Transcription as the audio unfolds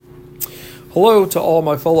Hello to all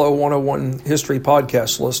my fellow 101 History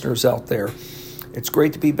Podcast listeners out there. It's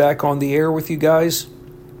great to be back on the air with you guys.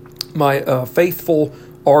 My faithful,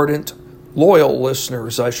 ardent, loyal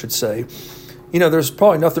listeners, I should say. You know, there's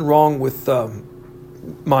probably nothing wrong with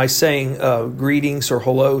my saying greetings or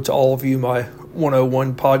hello to all of you, my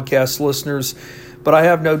 101 Podcast listeners. But I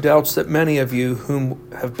have no doubts that many of you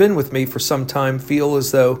whom have been with me for some time feel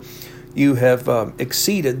as though you have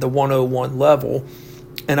exceeded the 101 level.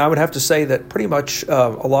 And I would have to say that pretty much a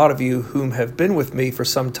lot of you whom have been with me for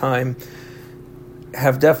some time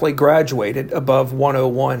have definitely graduated above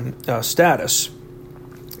 101 status.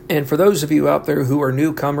 And for those of you out there who are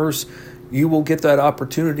newcomers, you will get that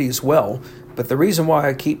opportunity as well. But the reason why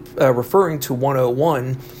I keep referring to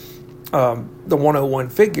 101, the 101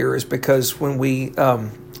 figure, is because when we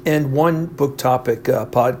end one book topic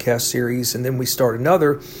podcast series and then we start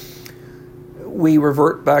another, we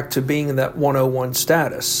revert back to being in that 101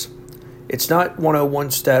 status. It's not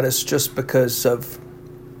 101 status just because of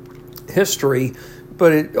history,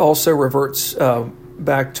 but it also reverts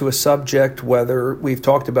back to a subject, whether we've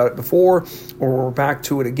talked about it before or we're back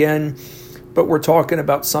to it again, but we're talking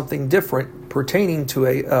about something different pertaining to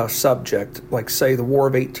a subject, like, say, the War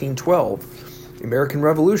of 1812, the American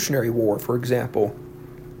Revolutionary War, for example.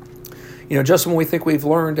 You know, just when we think we've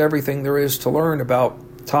learned everything there is to learn about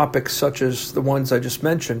topics such as the ones I just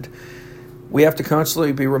mentioned, we have to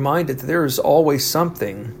constantly be reminded that there is always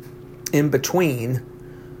something in between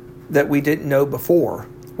that we didn't know before,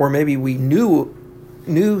 or maybe we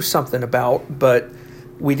knew something about, but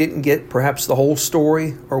we didn't get perhaps the whole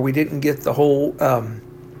story, or we didn't get the whole,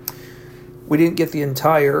 we didn't get the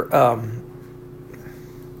entire,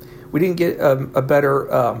 we didn't get a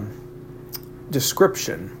better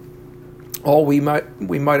description. All we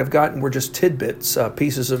might have gotten were just tidbits,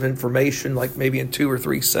 pieces of information, like maybe in 2 or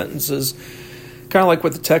 3 sentences, kind of like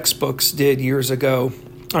what the textbooks did years ago.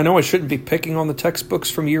 I know I shouldn't be picking on the textbooks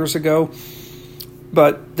from years ago,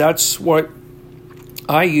 but that's what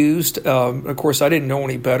I used. Of course, I didn't know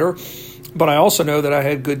any better, but I also know that I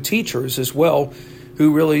had good teachers as well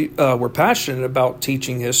who really were passionate about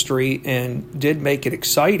teaching history and did make it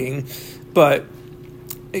exciting. But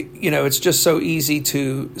you know, it's just so easy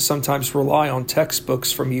to sometimes rely on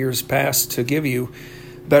textbooks from years past to give you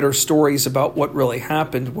better stories about what really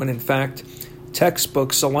happened, when in fact,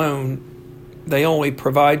 textbooks alone, they only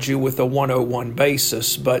provide you with a 101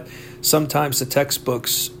 basis, but sometimes the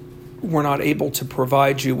textbooks were not able to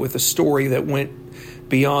provide you with a story that went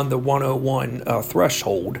beyond the 101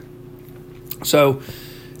 threshold. So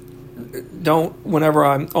whenever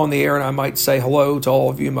I'm on the air and I might say hello to all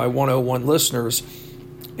of you, my 101 listeners,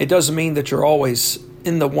 it doesn't mean that you're always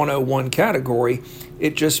in the 101 category.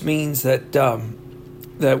 It just means that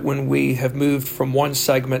that when we have moved from one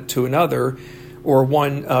segment to another, or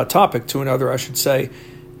one topic to another, I should say,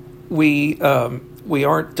 we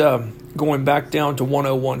aren't going back down to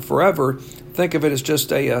 101 forever. Think of it as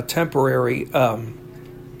just a temporary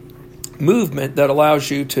movement that allows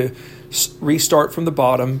you to restart from the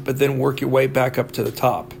bottom, but then work your way back up to the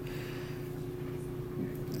top.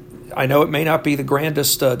 I know it may not be the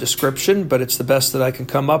grandest description, but it's the best that I can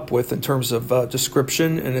come up with in terms of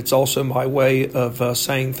description, and it's also my way of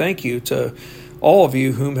saying thank you to all of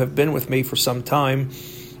you whom have been with me for some time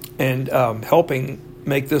and helping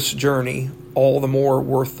make this journey all the more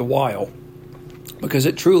worth the while, because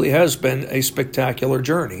it truly has been a spectacular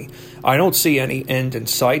journey. I don't see any end in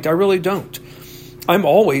sight. I really don't. I'm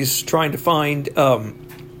always trying to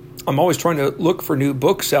look for new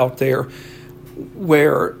books out there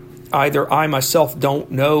where either I myself don't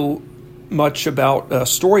know much about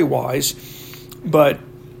story-wise, but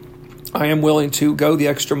I am willing to go the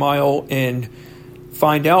extra mile and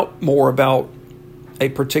find out more about a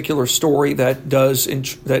particular story that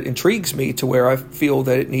that intrigues me to where I feel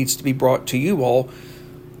that it needs to be brought to you all,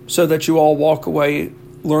 so that you all walk away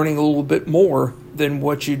learning a little bit more than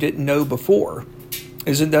what you didn't know before.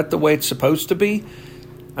 Isn't that the way it's supposed to be?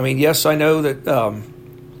 I mean, yes, I know that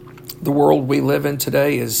the world we live in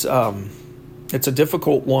today is it's a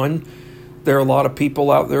difficult one. There are a lot of people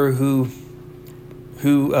out there who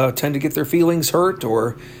tend to get their feelings hurt,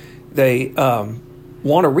 or they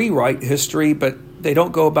want to rewrite history, but they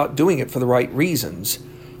don't go about doing it for the right reasons.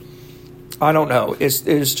 I don't know.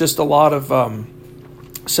 It's just a lot of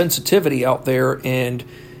sensitivity out there, and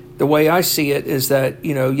the way I see it is that,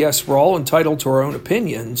 you know, yes, we're all entitled to our own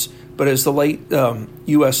opinions, but as the late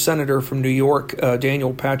U.S. Senator from New York,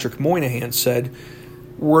 Daniel Patrick Moynihan, said,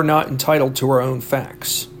 we're not entitled to our own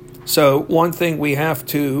facts. So one thing we have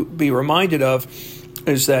to be reminded of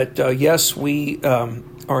is that, yes, we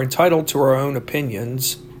are entitled to our own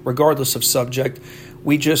opinions, regardless of subject.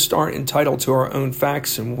 We just aren't entitled to our own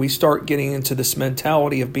facts. And when we start getting into this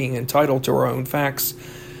mentality of being entitled to our own facts,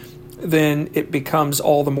 then it becomes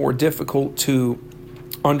all the more difficult to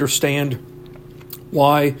understand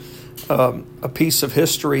why a piece of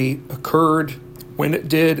history occurred, when it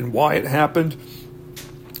did, and why it happened.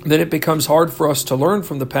 Then it becomes hard for us to learn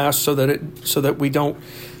from the past so that we don't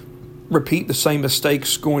repeat the same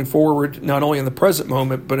mistakes going forward, not only in the present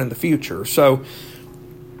moment, but in the future. So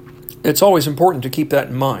it's always important to keep that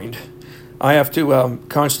in mind. I have to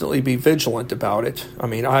constantly be vigilant about it. I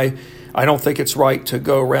mean, I don't think it's right to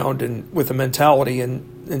go around and with a mentality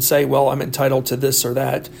and say, well, I'm entitled to this or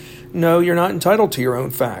that. No, you're not entitled to your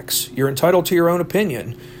own facts. You're entitled to your own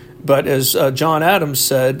opinion. But as John Adams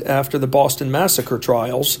said after the Boston Massacre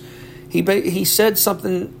trials, he said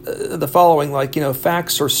something the following, like,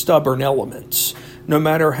 facts are stubborn elements. No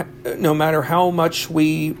matter how much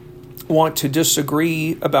we want to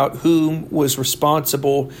disagree about whom was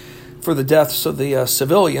responsible for the deaths of the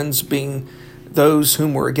civilians, being those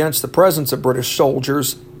whom were against the presence of British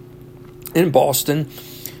soldiers in Boston,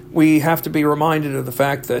 we have to be reminded of the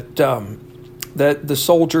fact that that the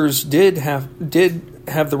soldiers did have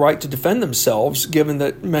the right to defend themselves, given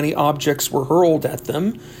that many objects were hurled at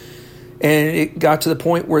them. And it got to the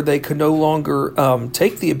point where they could no longer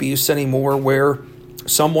take the abuse anymore, where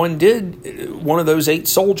one of those 8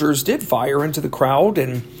 soldiers did fire into the crowd.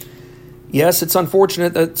 And yes, it's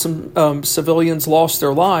unfortunate that some civilians lost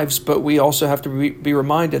their lives, but we also have to be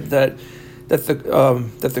reminded that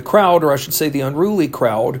the crowd, or I should say the unruly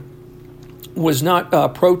crowd, was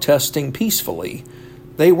not protesting peacefully.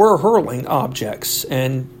 They were hurling objects.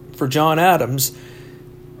 And for John Adams,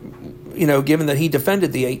 given that he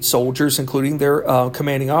defended the 8 soldiers, including their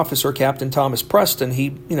commanding officer, Captain Thomas Preston,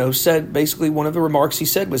 he, said, basically one of the remarks he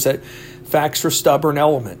said was that facts are stubborn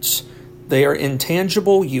elements. They are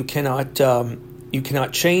intangible. You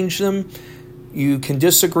cannot change them. You can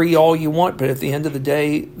disagree all you want, but at the end of the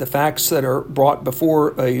day, the facts that are brought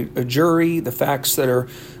before a jury, the facts that are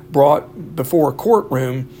brought before a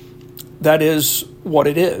courtroom, that is what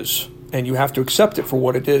it is. And you have to accept it for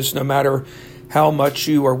what it is, no matter how much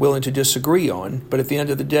you are willing to disagree on. But at the end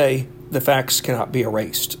of the day, the facts cannot be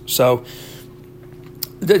erased. So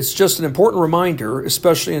it's just an important reminder,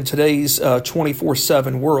 especially in today's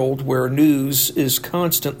 24/7 world where news is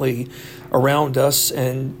constantly around us.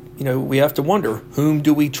 And, we have to wonder, whom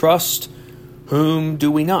do we trust? Whom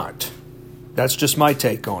do we not? That's just my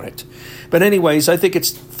take on it. But anyways, I think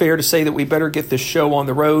it's fair to say that we better get this show on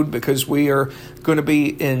the road, because we are going to be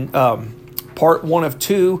in part 1 of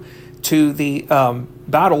 2 to the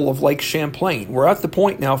Battle of Lake Champlain. We're at the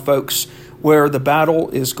point now, folks, where the battle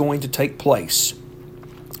is going to take place.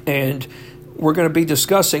 And we're going to be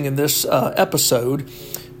discussing in this episode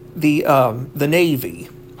the Navy.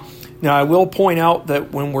 Now, I will point out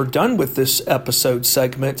that when we're done with this episode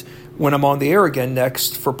segment, when I'm on the air again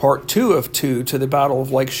next for part 2 of 2 to the Battle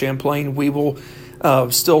of Lake Champlain, we will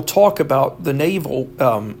still talk about the naval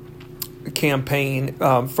campaign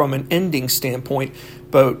from an ending standpoint.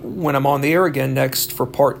 But when I'm on the air again next for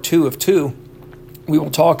part 2 of 2, we will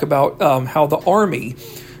talk about how the Army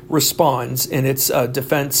responds in its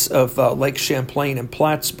defense of Lake Champlain and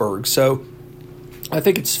Plattsburgh. So I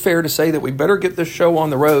think it's fair to say that we better get this show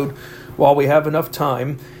on the road while we have enough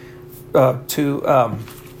time to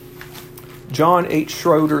John H.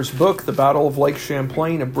 Schroeder's book, The Battle of Lake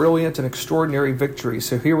Champlain, A Brilliant and Extraordinary Victory.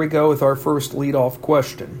 So here we go with our first lead-off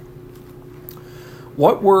question.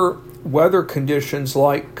 What were weather conditions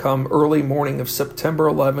like come early morning of September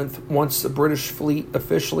 11th once the British fleet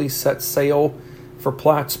officially set sail for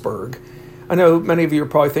Plattsburgh? I know many of you are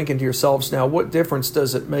probably thinking to yourselves now, what difference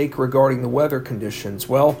does it make regarding the weather conditions?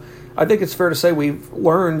 Well, I think it's fair to say we've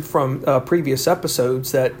learned from previous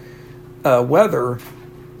episodes that weather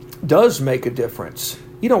does make a difference.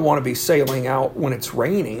 You don't want to be sailing out when it's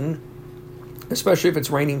raining, especially if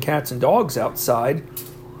it's raining cats and dogs outside.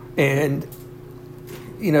 And,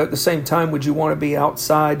 at the same time, would you want to be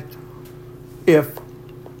outside if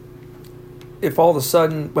all of a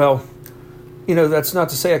sudden, well, that's not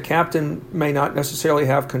to say a captain may not necessarily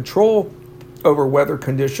have control over weather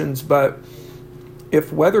conditions, but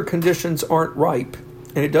if weather conditions aren't ripe,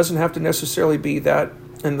 and it doesn't have to necessarily be that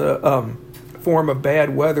in the form of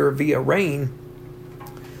bad weather via rain,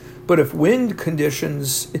 but if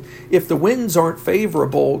the winds aren't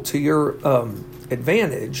favorable to your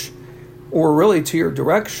advantage, or really to your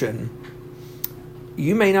direction,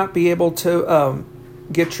 you may not be able to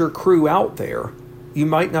get your crew out there. You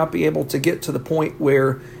might not be able to get to the point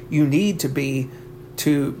where you need to be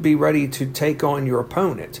ready to take on your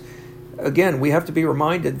opponent. Again, we have to be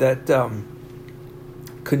reminded that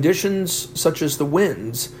conditions such as the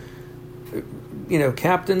winds,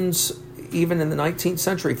 captains, even in the 19th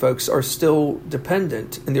century, folks, are still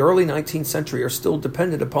dependent, in the early 19th century, are still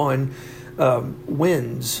dependent upon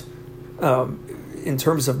winds in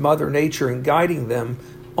terms of Mother Nature and guiding them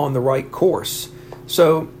on the right course.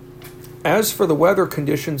 So, as for the weather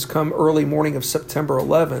conditions come early morning of September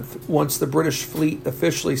 11th, once the British fleet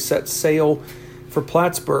officially set sail for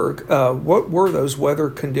Plattsburgh, what were those weather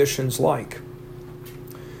conditions like?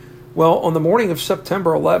 Well, on the morning of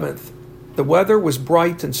September 11th, the weather was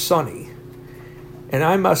bright and sunny. And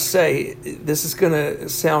I must say, this is going to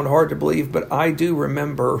sound hard to believe, but I do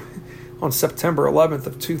remember on September 11th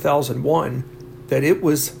of 2001 that it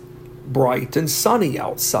was bright and sunny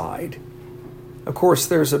outside. Of course,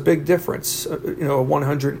 there's a big difference.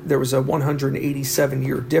 There was a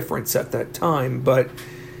 187-year difference at that time, but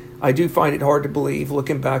I do find it hard to believe,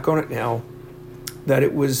 looking back on it now, that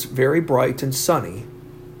it was very bright and sunny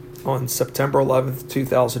on September 11th,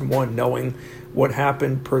 2001, knowing what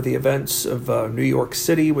happened per the events of New York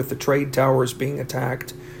City with the trade towers being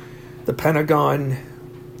attacked, the Pentagon,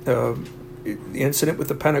 the incident with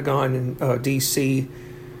the Pentagon in D.C.,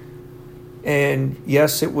 and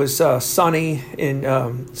yes, it was sunny in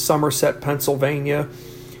Somerset, Pennsylvania,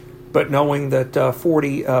 but knowing that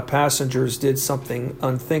 40 passengers did something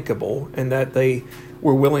unthinkable and that they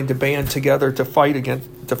were willing to band together to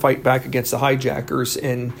fight back against the hijackers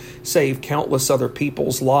and save countless other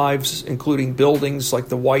people's lives, including buildings like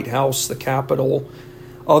the White House, the Capitol,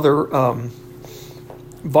 other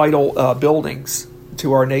vital buildings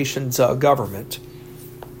to our nation's government.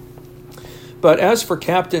 But as for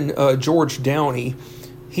Captain George Downey,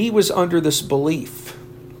 he was under this belief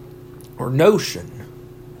or notion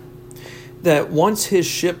that once his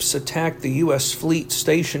ships attacked the U.S. fleet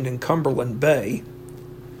stationed in Cumberland Bay,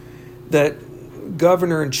 that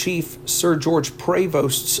Governor-in-Chief Sir George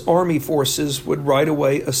Prevost's army forces would right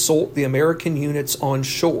away assault the American units on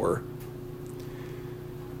shore.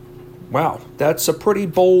 Wow, that's a pretty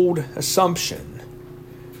bold assumption.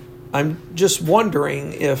 I'm just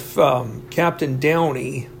wondering if Captain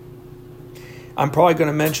Downey, I'm probably going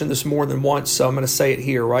to mention this more than once, so I'm going to say it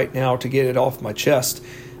here right now to get it off my chest.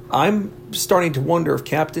 I'm starting to wonder if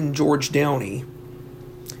Captain George Downey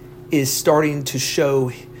is starting to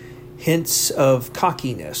show hints of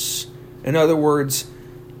cockiness. In other words,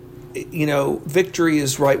 victory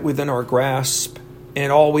is right within our grasp, and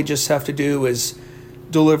all we just have to do is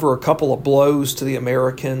deliver a couple of blows to the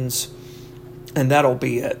Americans, and that'll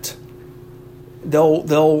be it.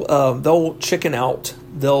 They'll chicken out.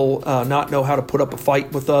 They'll not know how to put up a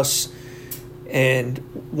fight with us, and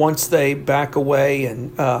once they back away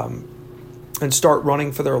and start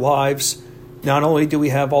running for their lives, not only do we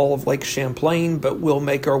have all of Lake Champlain, but we'll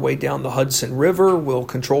make our way down the Hudson River. We'll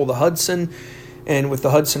control the Hudson, and with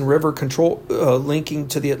the Hudson River linking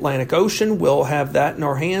to the Atlantic Ocean, we'll have that in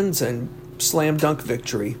our hands and slam dunk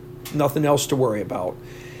victory. Nothing else to worry about.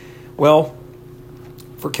 Well,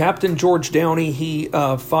 for Captain George Downey, he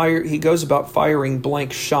goes about firing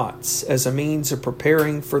blank shots as a means of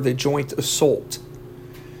preparing for the joint assault.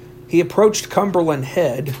 He approached Cumberland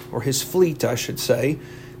Head, or his fleet, I should say,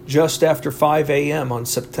 just after 5 a.m. on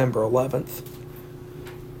September 11th.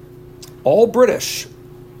 All British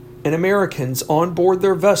and Americans on board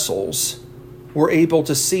their vessels were able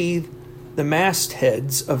to see the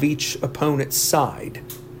mastheads of each opponent's side.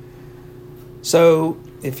 So,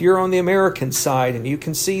 if you're on the American side and you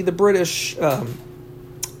can see the British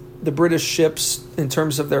ships in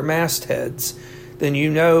terms of their mastheads, then you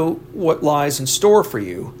know what lies in store for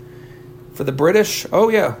you. For the British, oh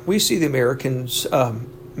yeah, we see the Americans'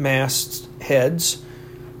 mastheads,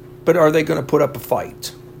 but are they going to put up a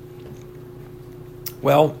fight?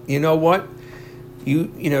 Well, you know what?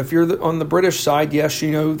 If you're on the British side, yes,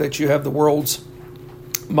 you know that you have the world's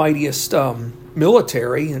mightiest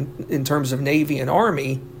military in terms of Navy and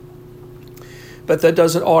Army, but that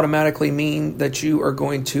doesn't automatically mean that you are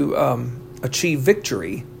going to achieve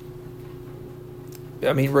victory.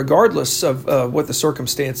 I mean, regardless of what the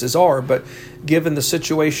circumstances are, but given the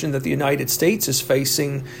situation that the United States is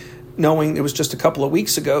facing, knowing it was just a couple of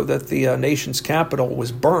weeks ago that the nation's capital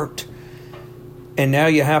was burnt, and now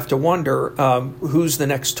you have to wonder who's the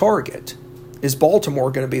next target. Is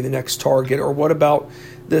Baltimore going to be the next target, or what about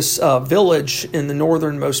this village in the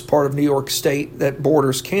northernmost part of New York State that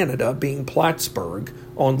borders Canada, being Plattsburgh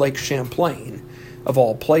on Lake Champlain, of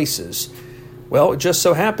all places? Well, it just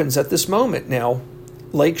so happens at this moment now,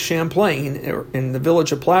 Lake Champlain in the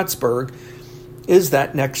village of Plattsburgh is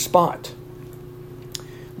that next spot.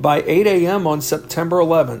 By 8 a.m. on September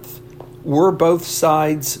 11th, were both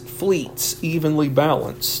sides' fleets evenly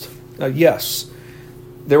balanced? Yes.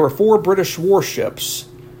 There were 4 British warships: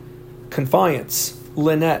 Confiance,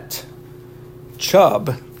 Lynette,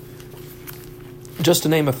 Chubb, just to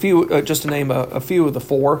name a few. A few of the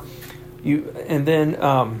 4. And then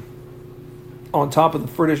on top of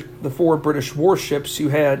the 4 British warships, you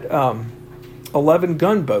had 11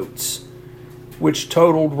 gunboats, which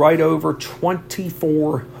totaled right over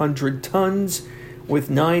 2,400 tons, with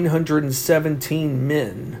 917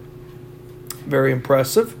 men. Very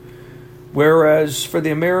impressive. Whereas for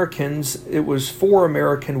the Americans, it was 4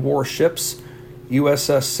 American warships: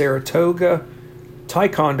 USS Saratoga,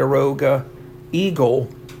 Ticonderoga, Eagle,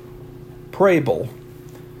 Preble.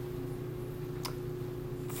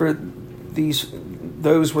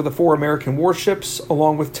 Those were the 4 American warships,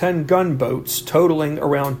 along with 10 gunboats, totaling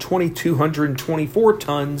around 2,224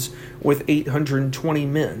 tons with 820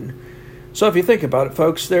 men. So if you think about it,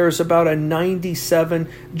 folks, there's about a 97,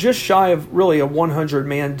 just shy of really a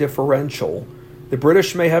 100-man differential. The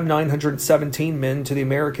British may have 917 men to the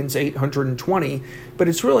Americans' 820, but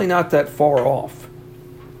it's really not that far off.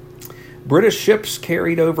 British ships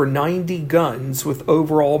carried over 90 guns with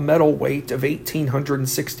overall metal weight of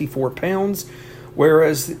 1,864 pounds,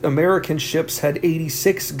 whereas American ships had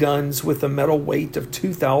 86 guns with a metal weight of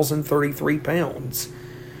 2,033 pounds.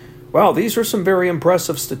 Wow, these are some very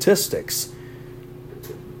impressive statistics.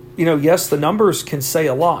 Yes, the numbers can say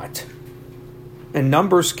a lot. And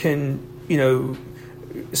numbers can,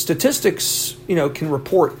 statistics, can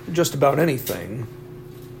report just about anything.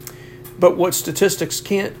 But what statistics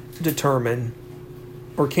can't determine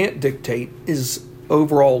or can't dictate is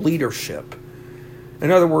overall leadership.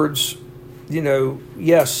 In other words,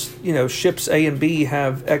 yes, ships A and B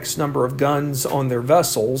have X number of guns on their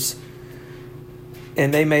vessels,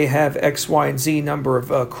 and they may have X, Y, and Z number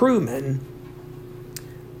of crewmen,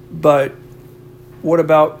 but what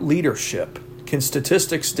about leadership? Can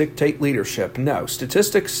statistics dictate leadership? No,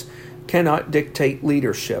 statistics cannot dictate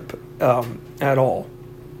leadership at all.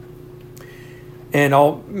 And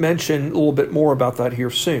I'll mention a little bit more about that here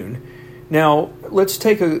soon. Now, let's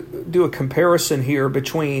do a comparison here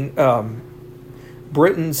between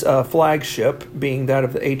Britain's flagship, being that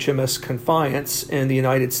of the HMS Confiance, and the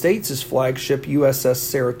United States' flagship, USS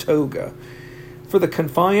Saratoga. For the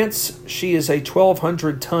Confiance, she is a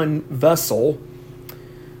 1,200-ton vessel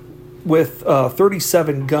with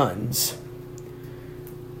 37 guns.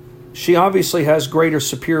 She obviously has greater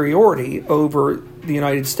superiority over the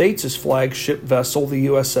United States' flagship vessel, the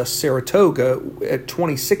USS Saratoga, at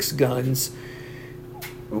 26 guns,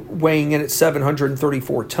 weighing in at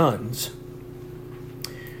 734 tons.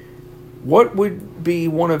 What would be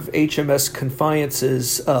one of HMS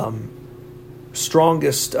Confiance's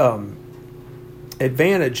strongest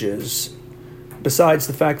advantages, besides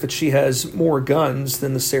the fact that she has more guns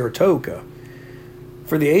than the Saratoga?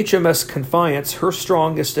 For the HMS Confiance, her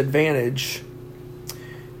strongest advantage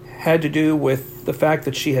had to do with the fact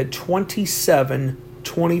that she had 27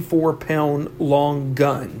 24-pound long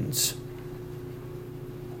guns.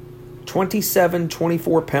 27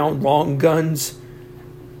 24-pound long guns.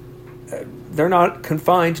 They're not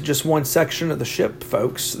confined to just one section of the ship,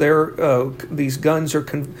 folks. These guns are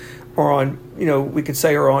on, we could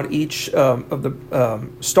say, are on each of the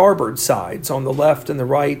starboard sides, on the left and the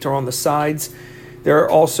right, or on the sides. There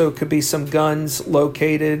also could be some guns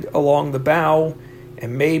located along the bow,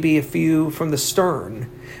 and maybe a few from the stern.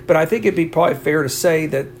 But I think it'd be probably fair to say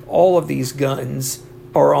that all of these guns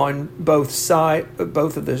are on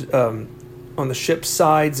on the ship's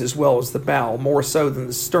sides as well as the bow, more so than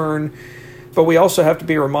the stern. But we also have to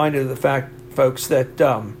be reminded of the fact, folks, that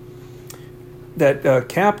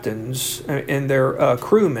captains and their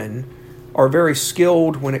crewmen are very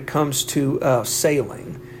skilled when it comes to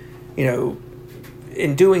sailing.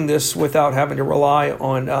 In doing this without having to rely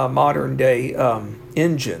on modern day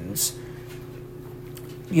engines.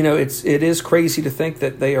 It is crazy to think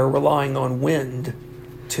that they are relying on wind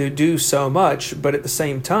to do so much, but at the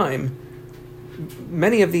same time,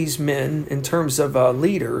 many of these men, in terms of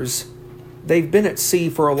leaders, they've been at sea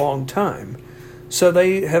for a long time. So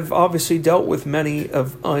they have obviously dealt with many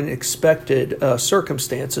of unexpected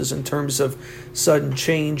circumstances in terms of sudden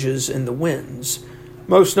changes in the winds.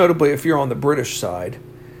 Most notably if you're on the British side.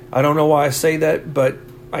 I don't know why I say that, but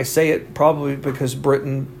I say it probably because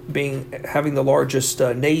Britain having the largest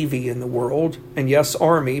navy in the world, and yes,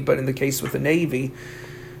 army, but in the case with the navy,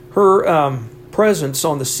 her presence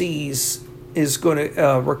on the seas is going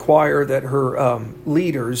to require that her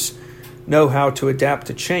leaders know how to adapt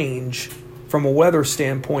to change from a weather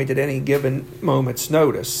standpoint at any given moment's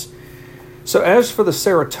notice. So as for the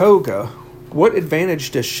Saratoga, what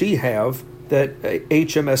advantage does she have that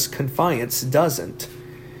HMS Confiance doesn't?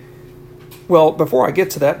 Well, before I get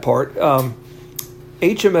to that part,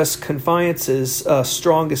 HMS Confiance's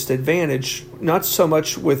strongest advantage, not so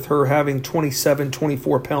much with her having 27,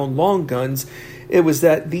 24-pound long guns, it was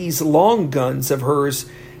that these long guns of hers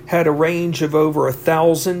had a range of over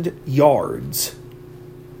 1,000 yards.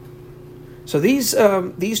 So these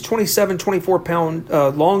 27, 24-pound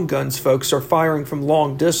long guns, folks, are firing from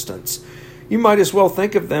long distance. You might as well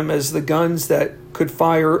think of them as the guns that could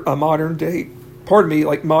fire a modern day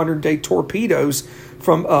torpedoes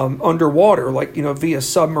from underwater, via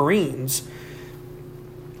submarines.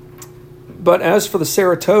 But as for the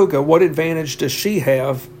Saratoga, what advantage does she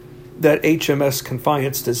have that HMS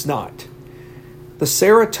Confiance does not? The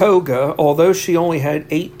Saratoga, although she only had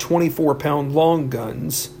 8 24-pound long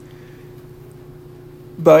guns,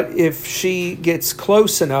 but if she gets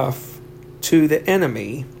close enough to the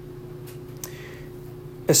enemy,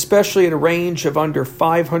 especially at a range of under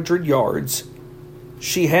 500 yards,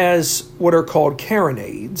 she has what are called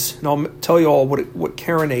carronades. And I'll tell you all what a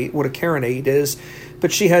carronade is.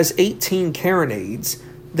 But she has 18 carronades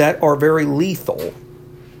that are very lethal.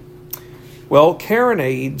 Well,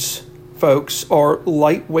 carronades, folks, are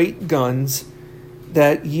lightweight guns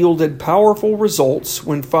that yielded powerful results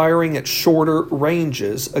when firing at shorter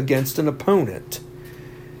ranges against an opponent.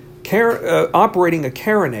 Operating a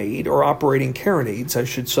carronade, or operating carronades, I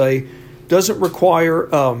should say, doesn't require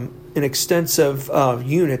an extensive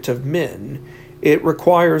unit of men. It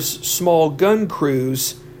requires small gun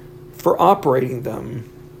crews for operating them.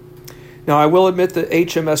 Now, I will admit that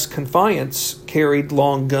HMS Confiance carried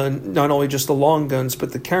long gun, not only just the long guns,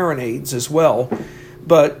 but the carronades as well.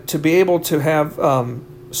 But to be able to have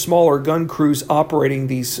smaller gun crews operating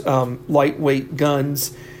these lightweight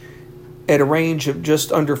guns at a range of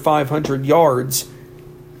just under 500 yards,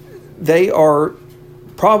 they are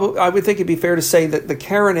probably, I would think it'd be fair to say that the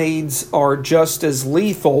carronades are just as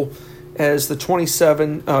lethal as the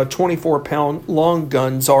 27, 24-pound long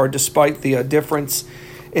guns are, despite the difference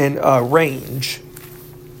in range.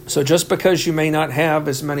 So just because you may not have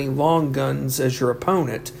as many long guns as your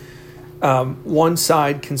opponent, one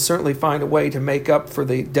side can certainly find a way to make up for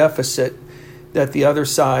the deficit that the other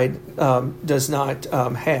side does not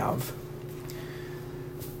have.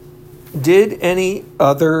 Did any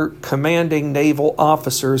other commanding naval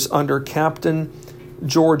officers under Captain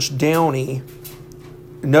George Downey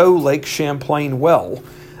know Lake Champlain well?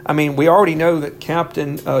 I mean, we already know that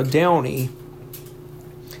Captain Downey,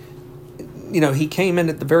 he came in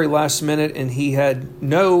at the very last minute and he had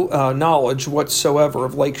no knowledge whatsoever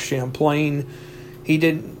of Lake Champlain.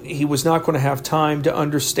 He was not going to have time to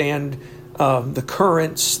understand the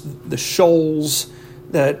currents, the shoals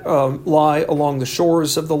that lie along the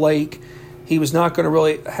shores of the lake. He was not going to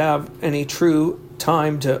really have any true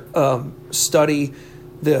time to study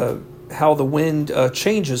how the wind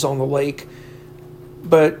changes on the lake.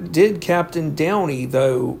 But did Captain Downey,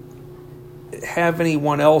 though, have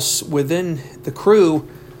anyone else within the crew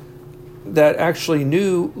that actually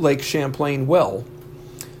knew Lake Champlain well?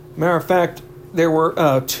 Matter of fact, there were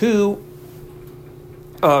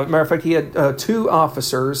he had two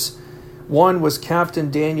officers. One was Captain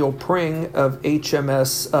Daniel Pring of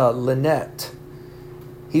HMS Lynette.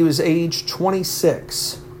 He was age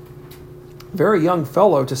 26. Very young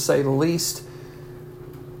fellow, to say the least.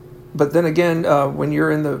 But then again, when you're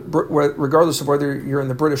regardless of whether you're in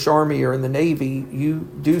the British Army or in the Navy, you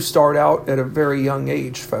do start out at a very young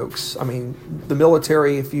age, folks. I mean, the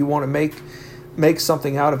military, if you want to make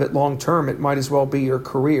something out of it long term, it might as well be your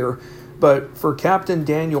career. But for Captain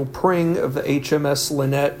Daniel Pring of the HMS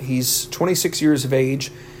Lynette, he's 26 years of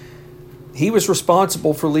age. He was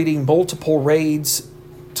responsible for leading multiple raids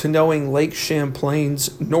to knowing Lake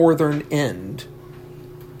Champlain's northern end.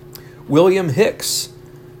 William Hicks,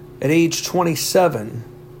 at age 27,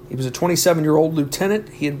 he was a 27-year-old lieutenant.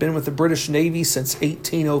 He had been with the British Navy since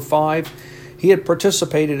 1805. He had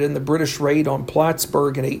participated in the British raid on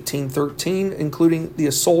Plattsburgh in 1813, including the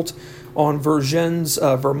assault on Vergennes,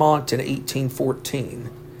 Vermont in 1814.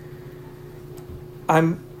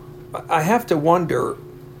 I have to wonder,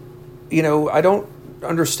 I don't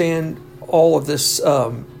understand all of this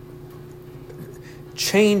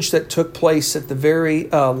change that took place at the very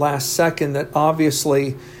last second that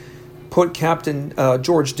obviously put Captain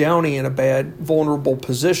George Downey in a bad, vulnerable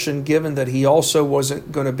position, given that he also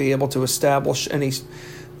wasn't going to be able to establish any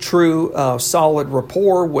true, solid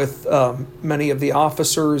rapport with many of the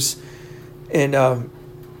officers and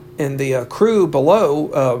the crew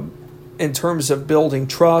below in terms of building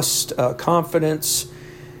trust, confidence.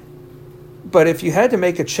 But if you had to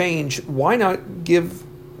make a change, why not give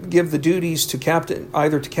the duties to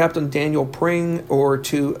either to Captain Daniel Pring or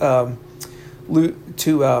to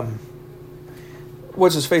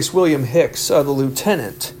what's-his-face, William Hicks, the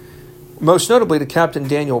lieutenant, most notably to Captain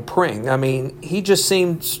Daniel Pring. I mean, he just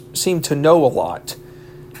seemed to know a lot,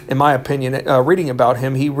 in my opinion. Reading about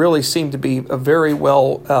him, he really seemed to be a very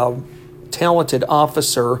well talented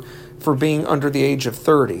officer for being under the age of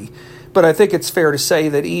 30. But I think it's fair to say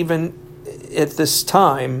that even at this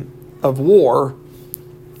time of war,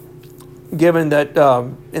 given that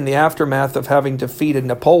in the aftermath of having defeated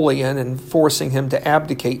Napoleon and forcing him to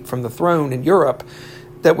abdicate from the throne in Europe,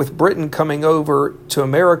 that with Britain coming over to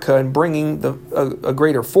America and bringing a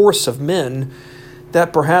greater force of men,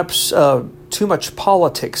 that perhaps too much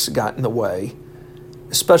politics got in the way,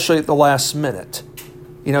 especially at the last minute.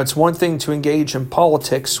 You know, it's one thing to engage in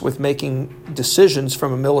politics with making decisions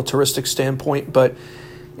from a militaristic standpoint, but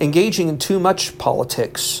engaging in too much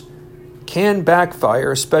politics can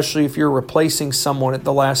backfire, especially if you're replacing someone at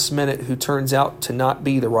the last minute who turns out to not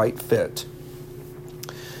be the right fit.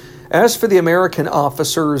 As for the American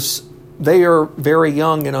officers, they are very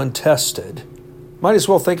young and untested. Might as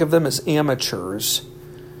well think of them as amateurs.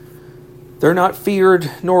 They're not feared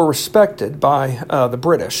nor respected by the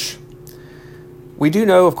British. We do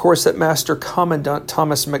know, of course, that Master Commandant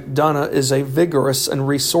Thomas MacDonough is a vigorous and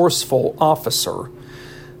resourceful officer.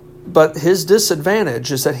 But his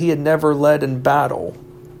disadvantage is that he had never led in battle.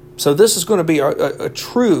 So this is going to be a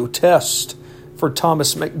true test for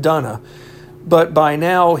Thomas MacDonough. But by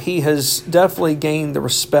now, he has definitely gained the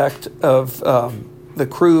respect of the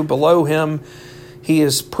crew below him. He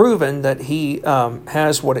has proven that he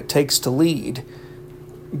has what it takes to lead.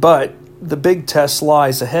 But the big test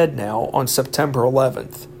lies ahead now on September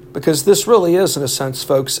 11th. Because this really is, in a sense,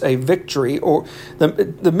 folks, a victory. Or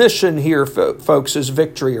the mission here, folks, is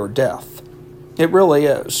victory or death. It really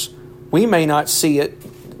is. We may not see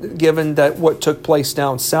it, given that what took place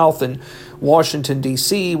down south in Washington,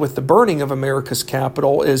 D.C., with the burning of America's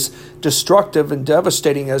capital, is destructive and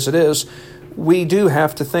devastating as it is. We do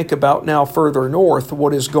have to think about now further north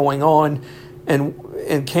what is going on,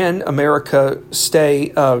 and can America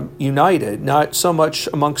stay united, not so much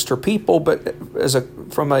amongst her people, but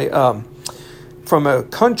from a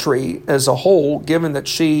country as a whole, given that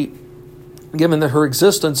her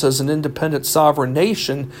existence as an independent sovereign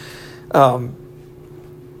nation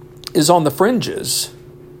is on the fringes.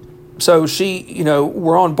 So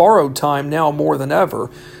we're on borrowed time now more than ever.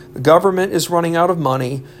 The government is running out of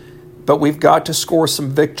money, but we've got to score some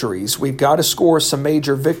victories. We've got to score some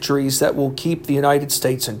major victories that will keep the United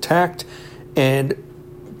States intact and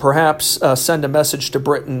perhaps send a message to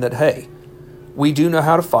Britain that, hey, we do know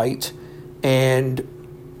how to fight and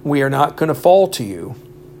we are not going to fall to you.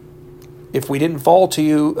 If we didn't fall to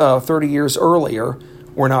you 30 years earlier,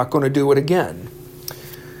 we're not going to do it again.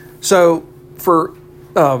 So for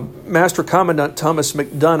Master Commandant Thomas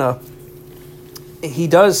MacDonough, he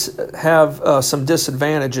does have some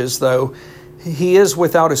disadvantages, though. He is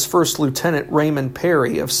without his first lieutenant, Raymond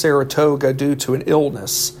Perry, of Saratoga due to an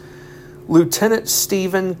illness. Lieutenant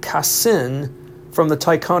Stephen Cassin from the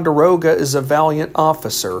Ticonderoga is a valiant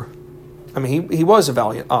officer. I mean, he was a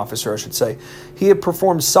valiant officer, I should say. He had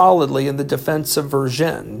performed solidly in the defense of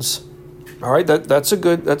Vergennes. All right, that's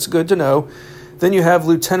good to know. Then you have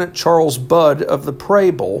Lieutenant Charles Budd of the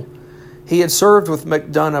Preble. He had served with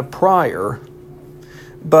MacDonough prior,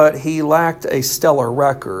 but he lacked a stellar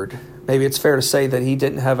record. Maybe it's fair to say that he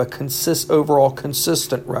didn't have a overall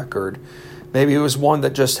consistent record. Maybe it was one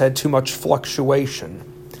that just had too much fluctuation.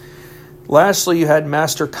 Lastly, you had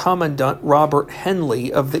Master Commandant Robert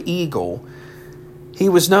Henley of the Eagle. He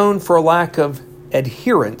was known for a lack of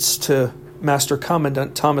adherence to Master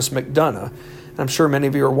Commandant Thomas MacDonough. I'm sure many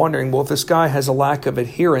of you are wondering, well, if this guy has a lack of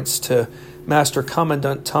adherence to Master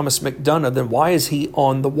Commandant Thomas MacDonough, then why is he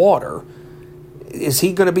on the water? Is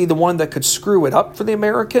he going to be the one that could screw it up for the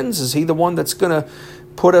Americans? Is he the one that's going to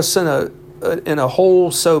put us in a hole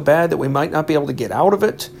so bad that we might not be able to get out of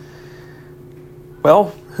it?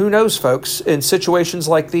 Well, who knows, folks? In situations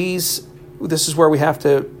like these, this is where we have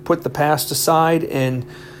to put the past aside, and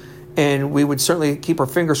we would certainly keep our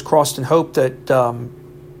fingers crossed and hope that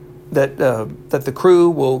the crew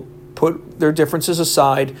will put their differences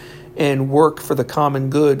aside and work for the common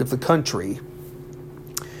good of the country.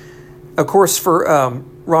 Of course, for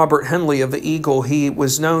Robert Henley of the Eagle, he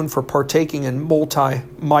was known for partaking in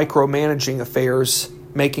micromanaging affairs,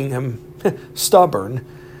 making him stubborn.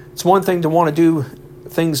 It's one thing to want to do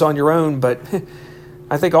things on your own, but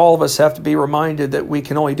I think all of us have to be reminded that we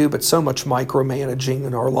can only do but so much micromanaging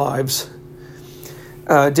in our lives.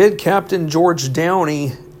 Did Captain George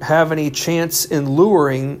Downey have any chance in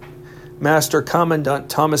luring Master Commandant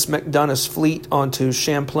Thomas MacDonough's fleet onto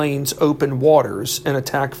Champlain's open waters and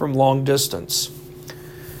attack from long distance?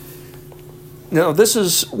 Now, this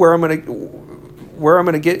is where I'm going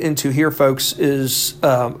to get into here, folks. Is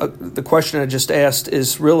the question I just asked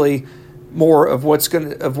is really more of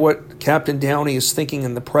what Captain Downey is thinking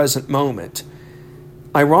in the present moment.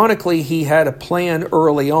 Ironically, he had a plan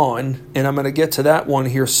early on, and I'm going to get to that one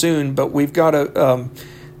here soon. But we've got to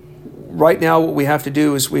right now. What we have to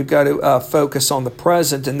do is we've got to focus on the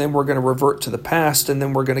present, and then we're going to revert to the past, and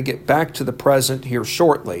then we're going to get back to the present here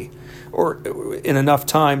shortly, or in enough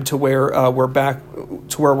time to where we're back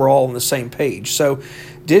to where we're all on the same page. So,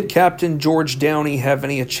 did Captain George Downey have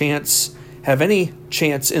any chance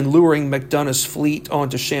in luring Macdonough's fleet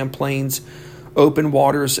onto Champlain's open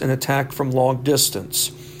waters and attack from long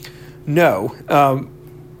distance? No.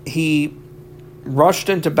 He rushed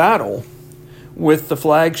into battle with the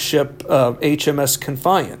flagship HMS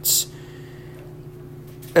Confiance.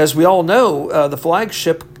 As we all know, the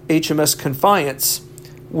flagship HMS Confiance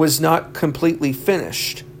was not completely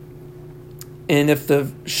finished. And if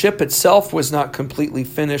the ship itself was not completely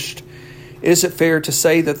finished, is it fair to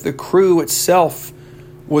say that the crew itself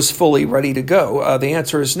was fully ready to go? The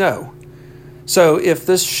answer is no. So if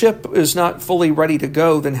this ship is not fully ready to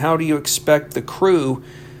go, then how do you expect the crew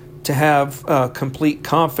to have complete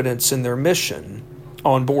confidence in their mission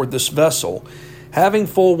on board this vessel? Having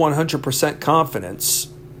full 100% confidence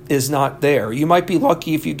is not there. You might be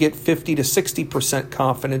lucky if you get 50 to 60%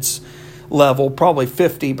 confidence level, probably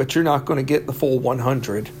 50, but you're not going to get the full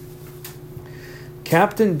 100.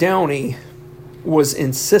 Captain Downey was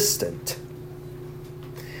insistent.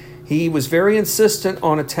 He was very insistent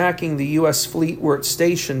on attacking the U.S. fleet where it's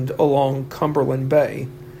stationed along Cumberland Bay.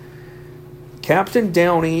 Captain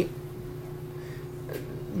Downey,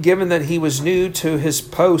 given that he was new to his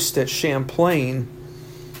post at Champlain,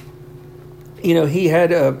 he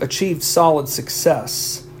had achieved solid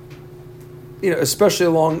success, especially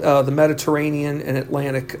along the Mediterranean and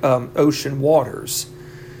Atlantic Ocean waters,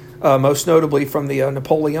 most notably from the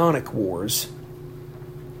Napoleonic Wars.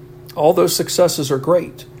 All those successes are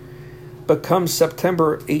great, but come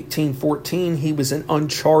September 1814, he was in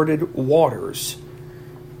uncharted waters.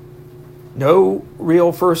 No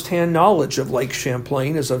real first-hand knowledge of Lake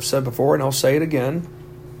Champlain, as I've said before, and I'll say it again.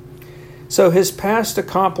 So his past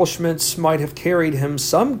accomplishments might have carried him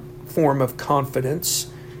some form of confidence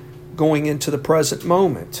going into the present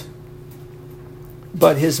moment.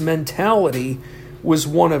 But his mentality was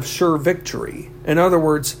one of sure victory. In other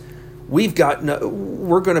words, we're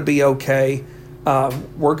going to be okay.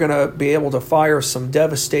 We're going to be able to fire some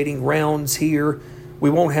devastating rounds here. We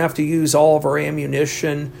won't have to use all of our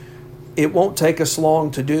ammunition. It won't take us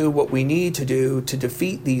long to do what we need to do to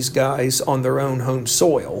defeat these guys on their own home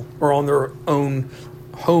soil or on their own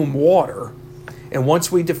home water. And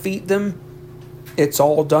once we defeat them, it's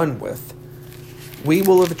all done with. We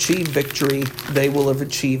will have achieved victory. They will have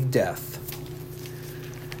achieved death.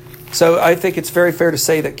 So I think it's very fair to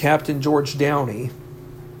say that Captain George Downey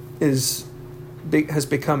has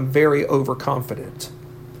become very overconfident.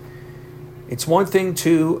 It's one thing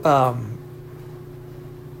to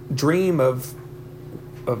dream of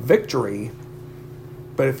victory,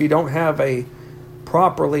 but if you don't have a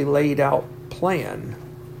properly laid out plan,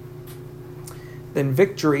 then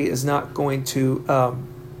victory is not going to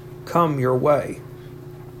come your way.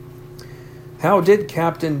 How did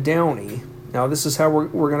Captain Downey, now this is how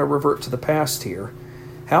we're going to revert to the past here,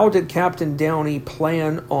 how did Captain Downey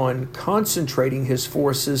plan on concentrating his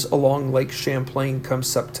forces along Lake Champlain come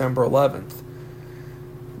September 11th?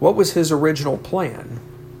 What was his original plan?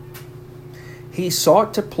 He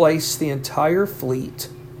sought to place the entire fleet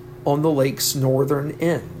on the lake's northern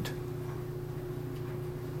end.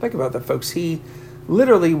 Think about that, folks. He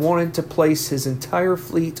literally wanted to place his entire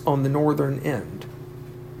fleet on the northern end.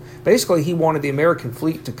 Basically, he wanted the American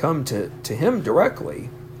fleet to come to him directly,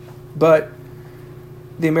 but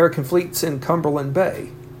the American fleet's in Cumberland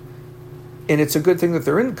Bay. And it's a good thing that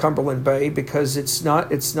they're in Cumberland Bay because it's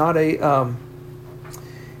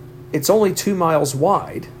only 2 miles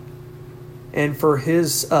wide. And for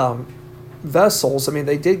his vessels,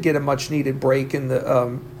 they did get a much-needed break in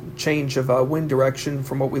the change of wind direction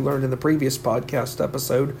from what we learned in the previous podcast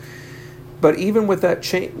episode. But even with that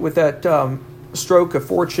stroke of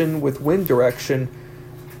fortune with wind direction,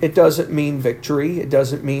 it doesn't mean victory. It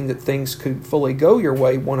doesn't mean that things could fully go your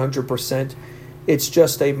way 100%. It's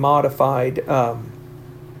just a modified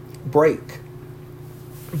break.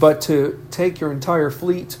 But to take your entire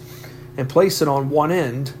fleet and place it on one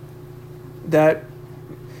end, that,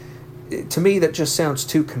 to me, that just sounds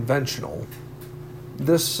too conventional.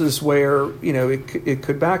 This is where, it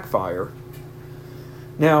could backfire.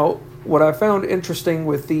 Now, what I found interesting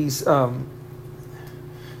with these,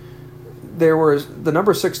 there was the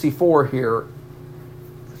number 64 here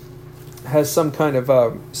has some kind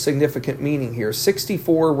of significant meaning here.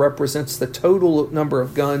 64 represents the total number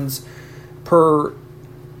of guns per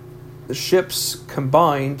the ships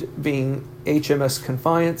combined, being HMS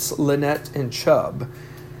Confiance, Lynette, and Chubb.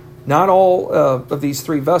 Not all of these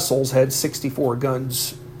three vessels had 64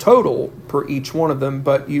 guns total per each one of them,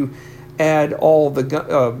 but you add all the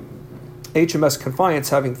HMS Confiance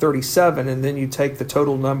having 37, and then you take the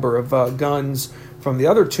total number of guns from the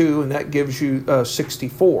other two, and that gives you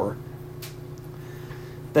 64.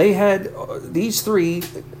 They had these three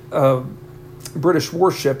British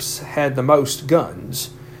warships had the most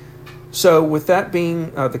guns. So with that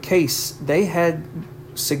being the case, they had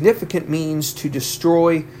significant means to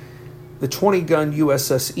destroy the 20-gun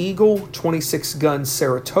USS Eagle, 26-gun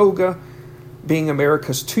Saratoga, being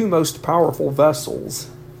America's two most powerful vessels.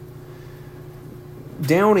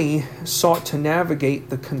 Downey sought to navigate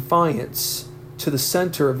the Confiance to the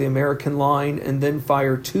center of the American line and then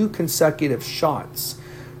fire two consecutive shots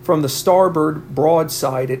from the starboard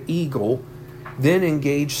broadside at Eagle, then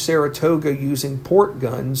engage Saratoga using port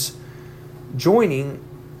guns, joining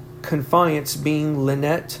Confiance, being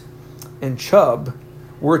Lynette and Chubb,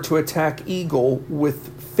 were to attack Eagle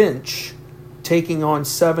with Finch, taking on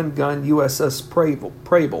 7-gun USS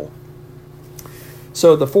Preble.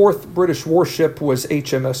 So the fourth British warship was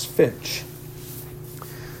HMS Finch.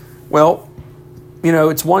 Well,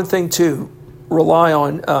 it's one thing to rely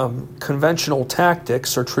on conventional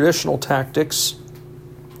tactics or traditional tactics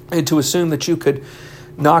and to assume that you could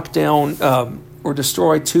knock down or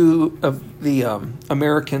destroy two of the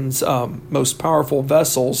Americans' most powerful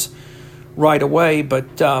vessels right away, but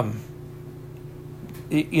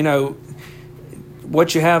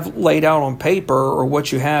what you have laid out on paper or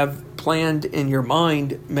what you have planned in your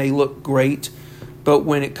mind may look great, but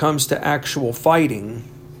when it comes to actual fighting,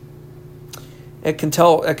 it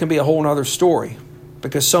can be a whole other story,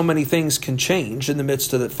 because so many things can change in the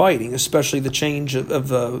midst of the fighting, especially the change of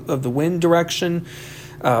the wind direction.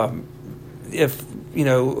 If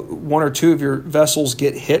one or two of your vessels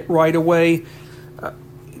get hit right away,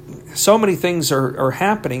 so many things are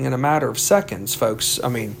happening in a matter of seconds, folks. I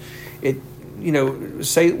mean,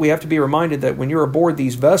 say we have to be reminded that when you're aboard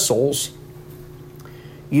these vessels,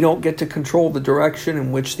 you don't get to control the direction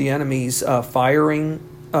in which the enemy's firing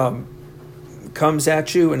comes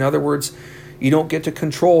at you. In other words, you don't get to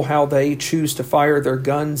control how they choose to fire their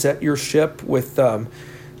guns at your ship with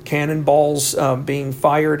cannonballs being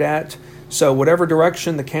fired at. So whatever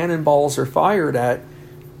direction the cannonballs are fired at,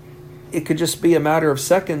 it could just be a matter of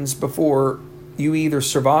seconds before you either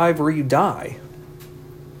survive or you die.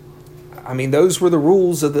 I mean, those were the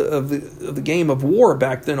rules of the game of war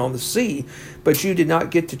back then on the sea, but you did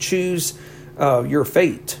not get to choose your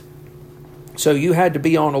fate. So you had to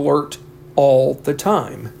be on alert all the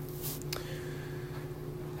time.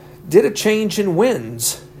 Did a change in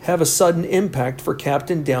winds have a sudden impact for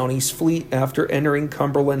Captain Downey's fleet after entering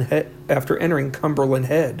Cumberland Head?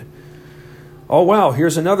 Oh, wow,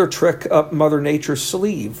 here's another trick up Mother Nature's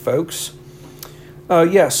sleeve, folks.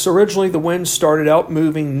 Yes, originally the wind started out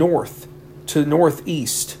moving north to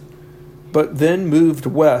northeast, but then moved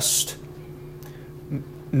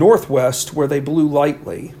northwest, where they blew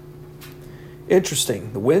lightly.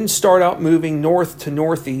 Interesting. The winds start out moving north to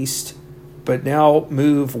northeast, but now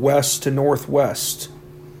move west to northwest.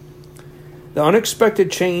 The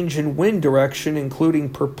unexpected change in wind direction, including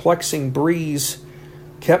perplexing breeze,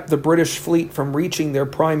 kept the British fleet from reaching their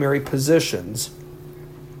primary positions.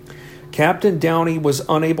 Captain Downey was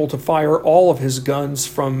unable to fire all of his guns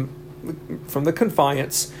from the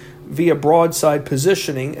Confiance via broadside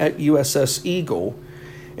positioning at USS Eagle.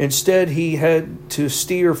 Instead, he had to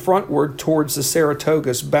steer frontward towards the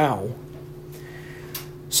Saratoga's bow.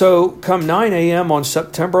 So, come 9 a.m. on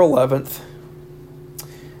September 11th,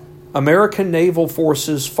 American naval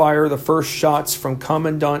forces fire the first shots from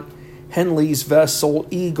Commandant Henley's vessel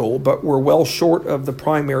Eagle, but were well short of the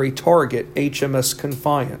primary target, HMS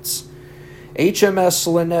Confiance. HMS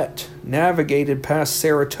Lynette navigated past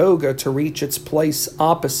Saratoga to reach its place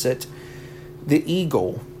opposite the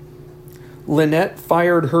Eagle. Lynette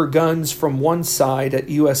fired her guns from one side at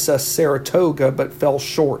USS Saratoga, but fell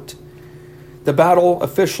short. The battle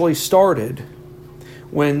officially started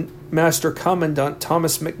when Master Commandant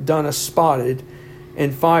Thomas McDonough spotted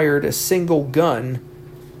and fired a single gun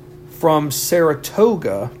from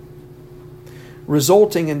Saratoga,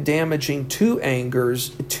 resulting in damaging two anchors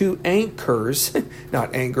from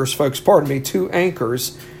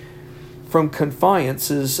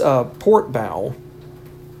Confiance's port bow.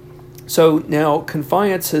 So now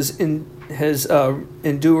Confiance has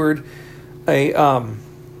endured a,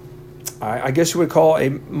 I guess you would call a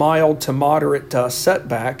mild to moderate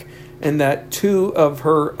setback and that 2 of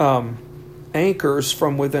her anchors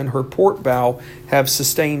from within her port bow have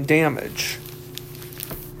sustained damage.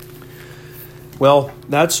 Well,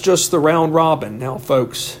 that's just the round robin now,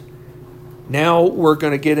 folks. Now we're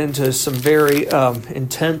going to get into some very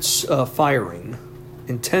intense firing,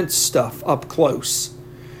 intense stuff up close.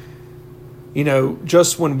 You know,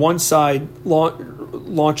 just when one side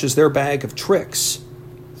launches their bag of tricks,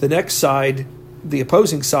 the next side, the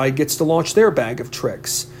opposing side, gets to launch their bag of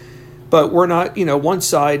tricks. But we're not, one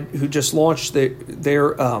side who just launched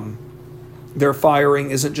their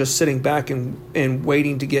firing isn't just sitting back and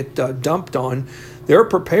waiting to get dumped on. They're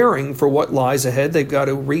preparing for what lies ahead. They've got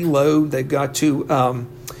to reload. They've got to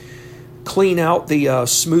clean out the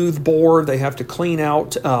smooth bore. They have to clean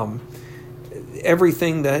out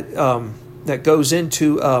everything that goes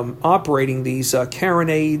into operating these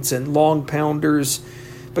carronades and long pounders,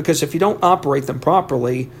 because if you don't operate them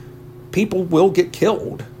properly, people will get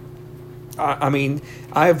killed. I mean,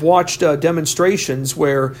 I have watched demonstrations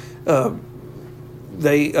where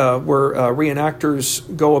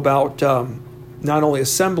reenactors go about not only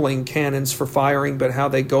assembling cannons for firing, but how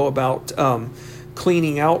they go about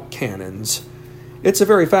cleaning out cannons. It's a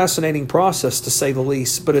very fascinating process, to say the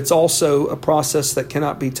least, but it's also a process that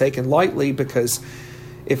cannot be taken lightly, because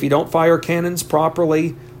if you don't fire cannons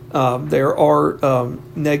properly, there are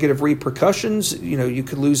negative repercussions. You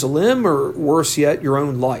could lose a limb, or worse yet, your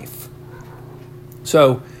own life.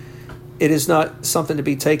 So it is not something to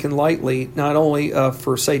be taken lightly, not only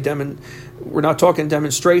for, say, we're not talking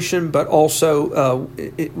demonstration, but also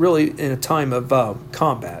really in a time of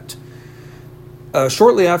combat.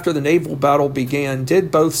 Shortly after the naval battle began,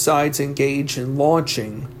 did both sides engage in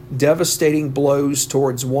launching devastating blows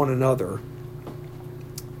towards one another?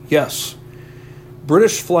 Yes.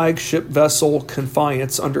 British flagship vessel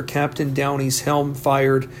Confiance, under Captain Downey's helm,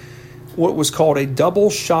 fired what was called a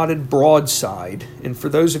double-shotted broadside. And for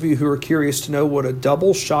those of you who are curious to know what a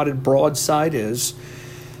double-shotted broadside is,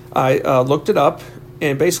 I looked it up,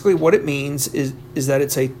 and basically what it means is that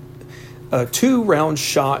it's a 2-round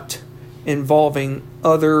shot involving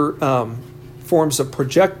other forms of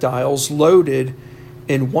projectiles loaded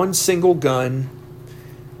in one single gun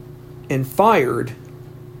and fired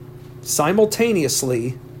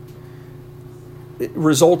simultaneously,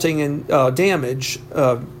 resulting in damage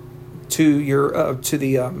to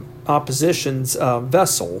the opposition's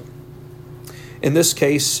vessel. In this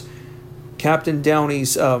case, Captain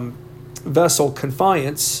Downey's vessel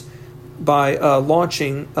Confiance, by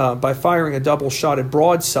firing a double-shotted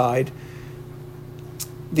broadside,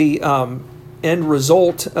 the end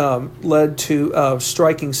result led to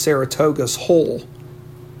striking Saratoga's hull,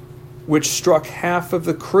 which struck half of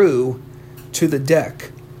the crew to the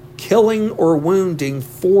deck, killing or wounding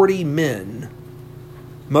 40 men,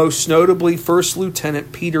 most notably First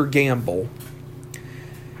Lieutenant Peter Gamble.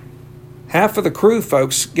 Half of the crew,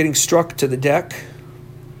 folks, getting struck to the deck,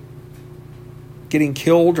 getting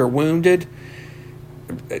killed or wounded.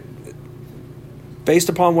 Based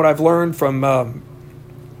upon what I've learned from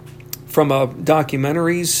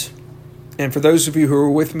documentaries, and for those of you who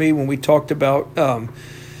were with me when we talked about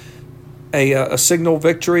a signal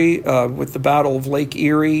victory with the Battle of Lake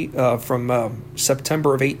Erie from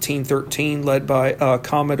September of 1813, led by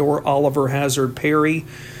Commodore Oliver Hazard Perry,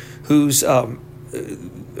 whose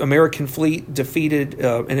American fleet defeated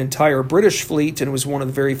an entire British fleet, and it was one of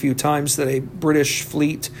the very few times that a British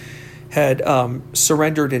fleet had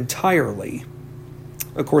surrendered entirely.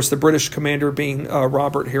 Of course, the British commander being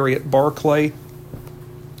Robert Harriet Barclay.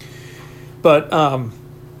 But how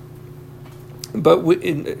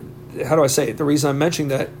do I say it? The reason I'm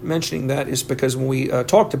mentioning that is because when we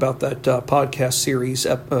talked about that podcast series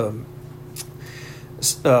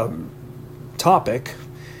topic,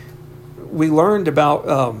 we learned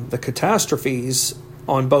about the catastrophes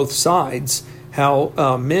on both sides,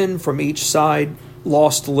 how men from each side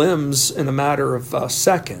lost limbs in a matter of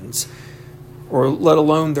seconds, or let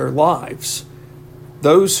alone their lives.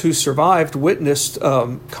 Those who survived witnessed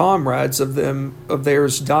comrades of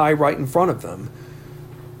theirs die right in front of them,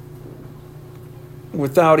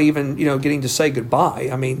 without even getting to say goodbye.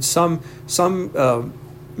 I mean, some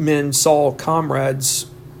men saw comrades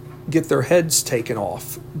get their heads taken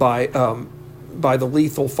off by the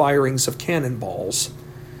lethal firings of cannonballs.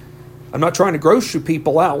 I'm not trying to gross you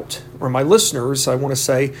people out, or my listeners, I want to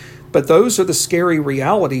say, but those are the scary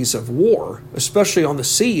realities of war, especially on the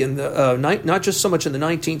sea, and not just so much in the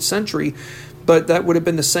 19th century, but that would have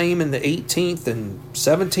been the same in the 18th and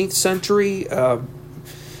 17th century.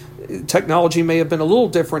 Technology may have been a little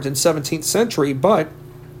different in 17th century, but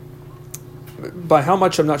by how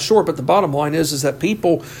much I'm not sure. But the bottom line is that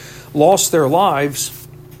people lost their lives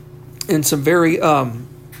in some very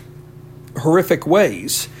horrific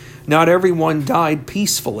ways. Not everyone died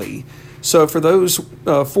peacefully. So for those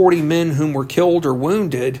 40 men whom were killed or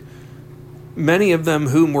wounded, many of them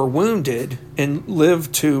whom were wounded and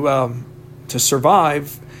lived to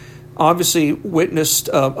survive, obviously witnessed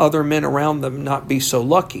other men around them not be so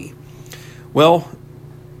lucky. Well,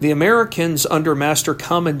 the Americans under Master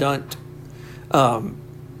Commandant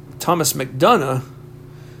Thomas McDonough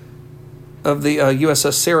of the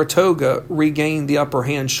USS Saratoga regained the upper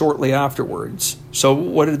hand shortly afterwards. So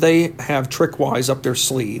what did they have trick-wise up their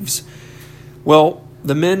sleeves? Well,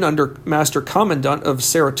 the men under Master Commandant of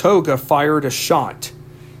Saratoga fired a shot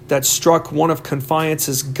that struck one of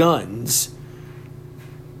Confiance's guns.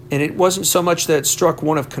 And it wasn't so much that it struck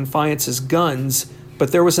one of Confiance's guns,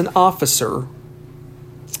 but there was an officer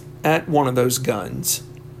at one of those guns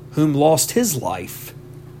whom lost his life.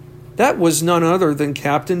 That was none other than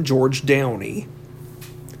Captain George Downey.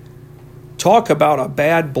 Talk about a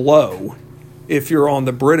bad blow if you're on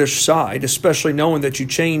the British side, especially knowing that you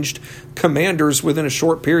changed commanders within a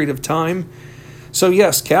short period of time. So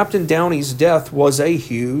yes, Captain Downey's death was a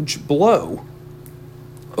huge blow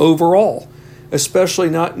overall, especially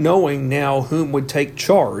not knowing now whom would take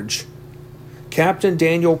charge. Captain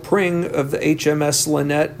Daniel Pring of the HMS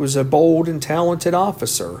Lynette was a bold and talented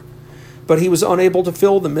officer, but he was unable to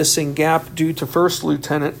fill the missing gap due to First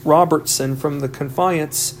Lieutenant Robertson from the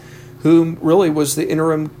Confiance, whom really was the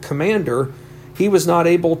interim commander. He was not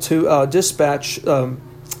able to dispatch a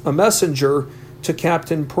messenger to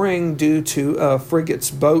Captain Pring due to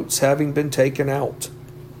frigate's boats having been taken out.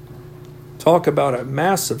 Talk about a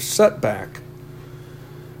massive setback.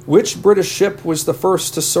 Which British ship was the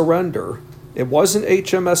first to surrender? It wasn't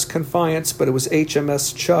HMS Confiance, but it was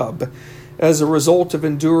HMS Chubb, as a result of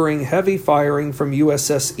enduring heavy firing from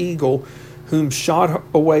USS Eagle, whom shot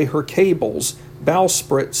away her cables,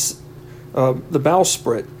 bowsprits, the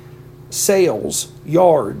bowsprit, sails,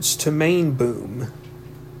 yards to main boom.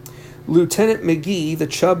 Lieutenant McGee, the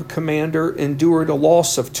Chubb commander, endured a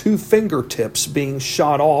loss of 2 fingertips being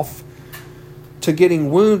shot off to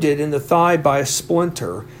getting wounded in the thigh by a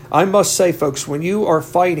splinter. I must say, folks, when you are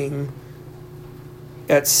fighting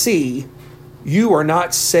at sea, you are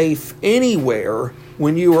not safe anywhere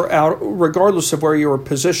when you are out, regardless of where you are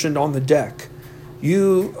positioned on the deck.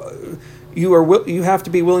 You have to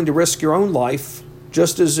be willing to risk your own life,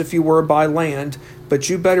 just as if you were by land, but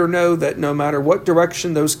you better know that no matter what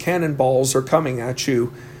direction those cannonballs are coming at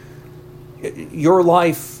you, your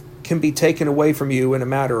life can be taken away from you in a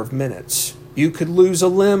matter of minutes. You could lose a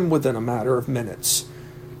limb within a matter of minutes.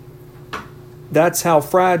 That's how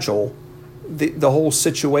fragile the whole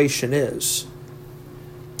situation is,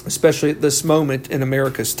 especially at this moment in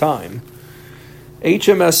America's time.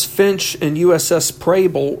 HMS Finch and USS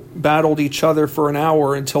Preble battled each other for an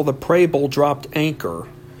hour until the Preble dropped anchor.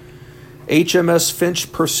 HMS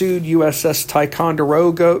Finch pursued USS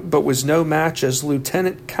Ticonderoga, but was no match as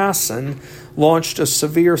Lieutenant Casson launched a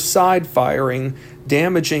severe side firing,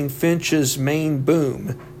 damaging Finch's main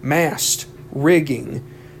boom, mast, rigging.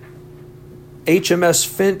 HMS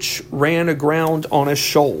Finch ran aground on a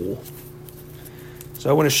shoal.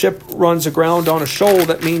 So when a ship runs aground on a shoal,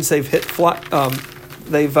 that means they've hit bottomed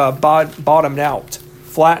out,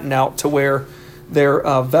 flattened out to where their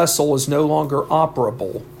vessel is no longer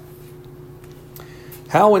operable.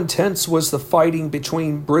 How intense was the fighting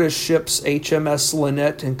between British ships HMS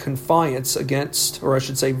Lynette and Confiance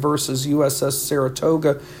versus USS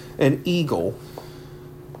Saratoga and Eagle?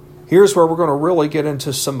 Here's where we're going to really get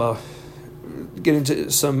into some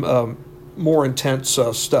more intense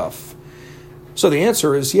stuff. So the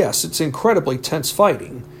answer is yes, it's incredibly tense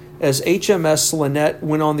fighting, as HMS Lynette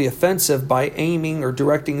went on the offensive by aiming or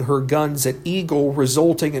directing her guns at Eagle,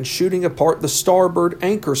 resulting in shooting apart the starboard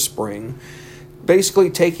anchor spring, basically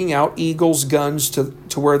taking out Eagle's guns to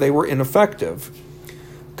where they were ineffective.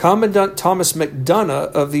 Commandant Thomas McDonough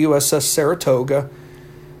of the USS Saratoga,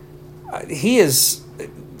 he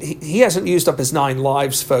hasn't used up his 9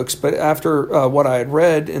 lives, folks, but after what I had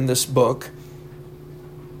read in this book,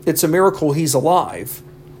 it's a miracle he's alive.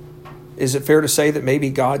 Is it fair to say that maybe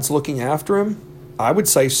God's looking after him? I would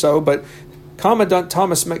say so, but Commandant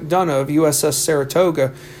Thomas McDonough of USS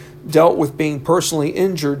Saratoga dealt with being personally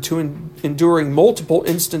injured to enduring multiple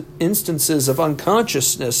instances of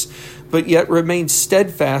unconsciousness, but yet remained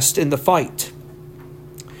steadfast in the fight.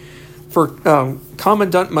 For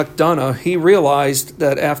Commandant McDonough, he realized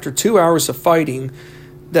that after 2 hours of fighting,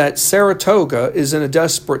 that Saratoga is in a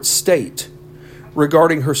desperate state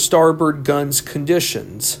regarding her starboard gun's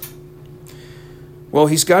conditions. Well,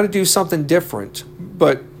 he's got to do something different,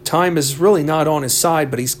 but time is really not on his side,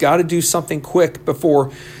 but he's got to do something quick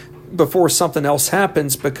before before something else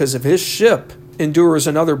happens, because if his ship endures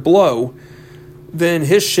another blow, then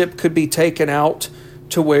his ship could be taken out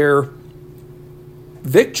to where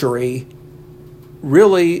victory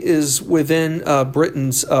really is within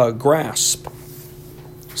Britain's grasp.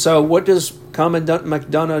 So what does Commandant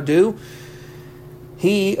MacDonough do?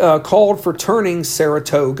 He called for turning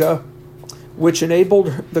Saratoga, which enabled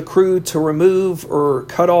the crew to remove or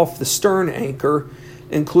cut off the stern anchor,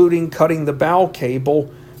 including cutting the bow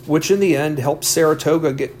cable, which in the end helped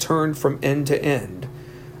Saratoga get turned from end to end.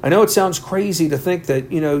 I know it sounds crazy to think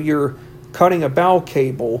that, you're cutting a bow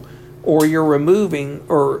cable or you're removing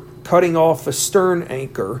or cutting off a stern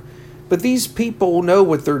anchor, but these people know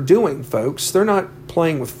what they're doing, folks. They're not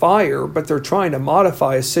playing with fire, but they're trying to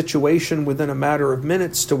modify a situation within a matter of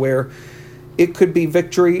minutes to where it could be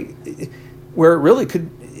victory, where it really could,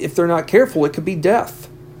 if they're not careful, it could be death.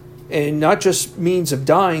 And not just means of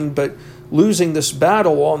dying, but losing this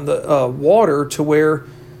battle on the water to where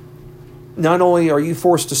not only are you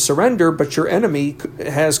forced to surrender, but your enemy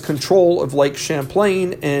has control of Lake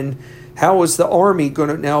Champlain, and how is the army going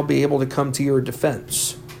to now be able to come to your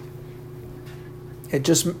defense? It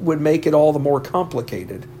just would make it all the more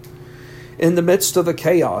complicated. In the midst of the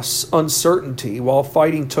chaos, uncertainty, while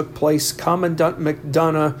fighting took place, Commandant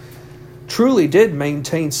MacDonough truly did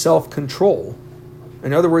maintain self-control.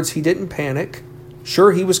 In other words, he didn't panic.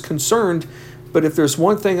 Sure, he was concerned, but if there's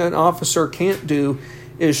one thing an officer can't do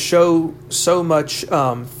is show so much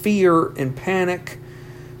fear and panic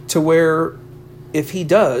to where if he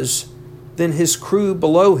does, then his crew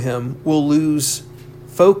below him will lose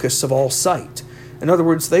focus of all sight. In other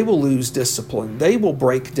words, they will lose discipline. They will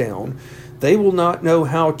break down. They will not know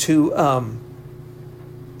how to.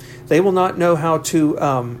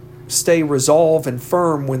 Stay resolved and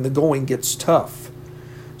firm when the going gets tough.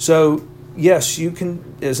 So, yes, you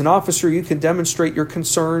can, as an officer, you can demonstrate your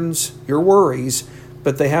concerns, your worries,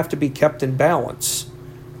 but they have to be kept in balance.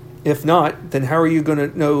 If not, then how are you going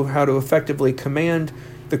to know how to effectively command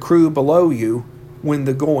the crew below you when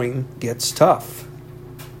the going gets tough?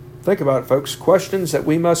 Think about it, folks. Questions that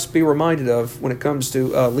we must be reminded of when it comes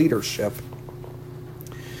to leadership.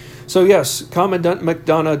 So yes, Commandant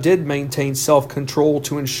MacDonough did maintain self-control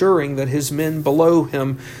to ensuring that his men below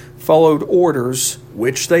him followed orders,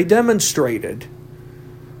 which they demonstrated.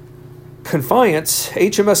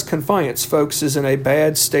 HMS Confiance, folks, is in a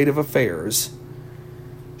bad state of affairs.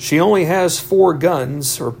 She only has 4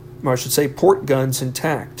 guns, or I should say port guns,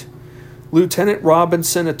 intact. Lieutenant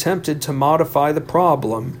Robinson attempted to modify the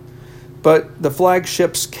problem, but the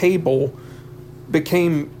flagship's cable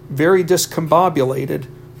became very discombobulated,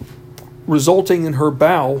 resulting in her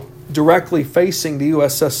bow directly facing the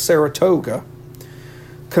USS Saratoga.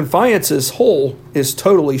 Confiance's hull is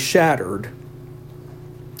totally shattered.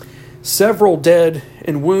 Several dead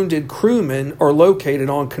and wounded crewmen are located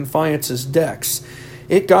on Confiance's decks.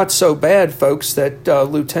 It got so bad, folks, that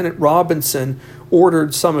Lieutenant Robinson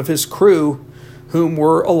ordered some of his crew, whom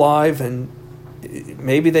were alive, and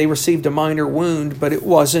maybe they received a minor wound, but it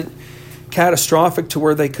wasn't catastrophic to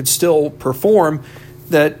where they could still perform,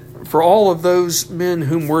 that for all of those men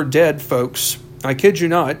whom were dead, folks, I kid you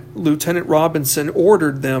not, Lieutenant Robinson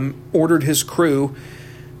ordered his crew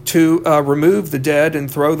to remove the dead and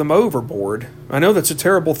throw them overboard. I know that's a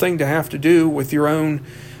terrible thing to have to do with your own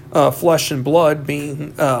flesh and blood,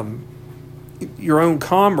 being your own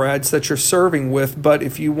comrades that you're serving with, but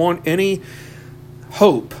if you want any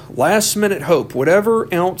hope, last-minute hope, whatever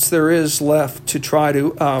ounce there is left to try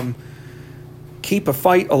to keep a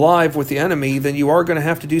fight alive with the enemy, then you are going to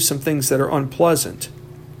have to do some things that are unpleasant.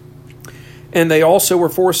 And they also were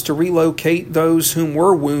forced to relocate those whom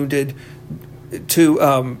were wounded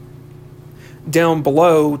to down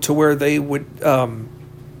below to where they would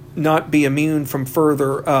not be immune from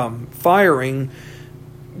further firing.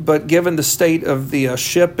 But given the state of the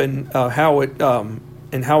ship and how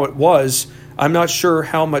it was, I'm not sure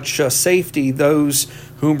how much safety those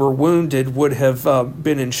whom were wounded would have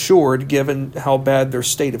been ensured, given how bad their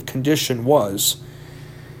state of condition was.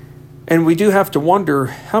 And we do have to wonder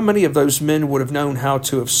how many of those men would have known how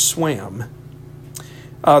to have swam.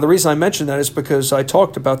 The reason I mention that is because I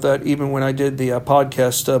talked about that even when I did the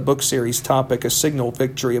podcast book series topic, A Signal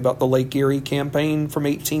Victory, about the Lake Erie campaign from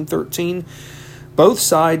 1813. Both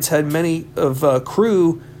sides had many of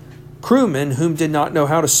crewmen whom did not know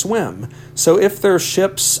how to swim. So if their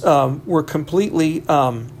ships were completely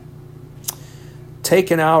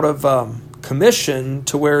taken out of commission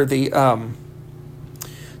to where the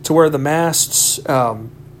masts,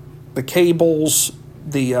 the cables,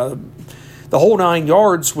 the whole 9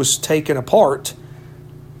 yards was taken apart,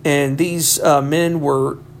 and these men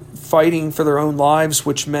were fighting for their own lives,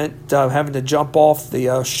 which meant having to jump off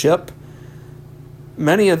the ship.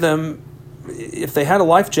 Many of them, if they had a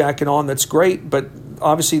life jacket on, that's great, but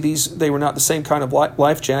obviously they were not the same kind of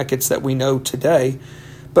life jackets that we know today.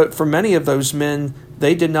 But for many of those men,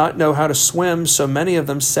 they did not know how to swim, so many of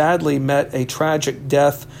them sadly met a tragic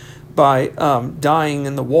death by dying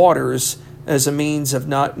in the waters as a means of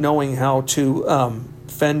not knowing how to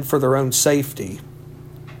fend for their own safety.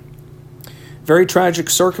 Very tragic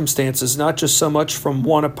circumstances, not just so much from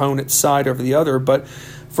one opponent's side over the other, but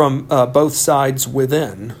from both sides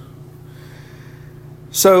within.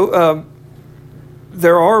 So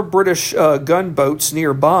there are British gunboats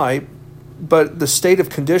nearby, but the state of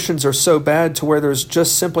conditions are so bad to where there's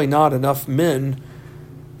just simply not enough men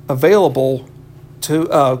available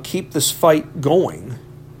to keep this fight going.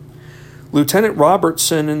 Lieutenant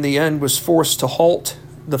Robertson, in the end, was forced to halt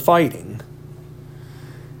the fighting.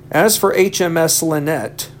 As for HMS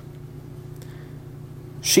Lynette,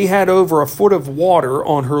 she had over a foot of water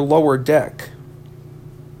on her lower deck,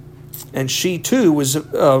 and she too was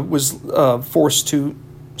forced to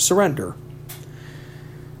surrender.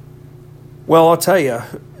 Well, I'll tell you,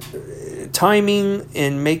 timing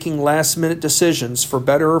and making last-minute decisions, for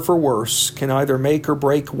better or for worse, can either make or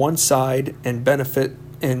break one side and benefit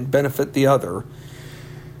the other.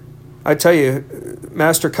 I tell you,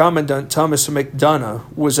 Master Commandant Thomas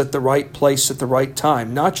McDonough was at the right place at the right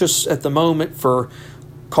time, not just at the moment for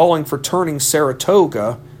calling for turning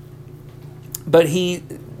Saratoga, but he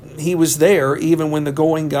was there even when the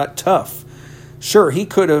going got tough. Sure, he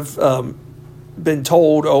could have been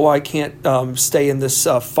told, I can't stay in this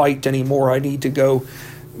fight anymore. I need to go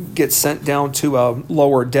get sent down to a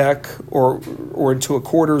lower deck or into a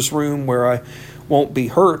quarters room where I won't be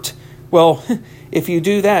hurt. Well, if you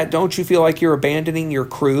do that, don't you feel like you're abandoning your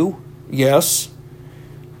crew? Yes.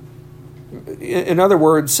 In other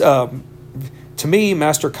words, to me,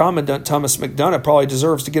 Master Commandant Thomas McDonough probably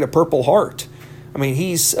deserves to get a Purple Heart. I mean,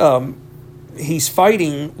 he's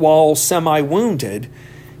fighting while semi-wounded.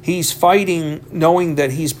 He's fighting knowing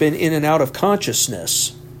that he's been in and out of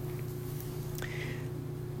consciousness.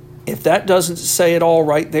 If that doesn't say it all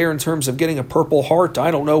right there in terms of getting a Purple Heart,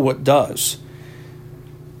 I don't know what does.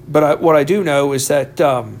 But what I do know is that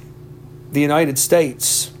the United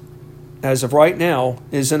States, as of right now,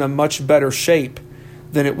 is in a much better shape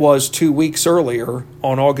than it was 2 weeks earlier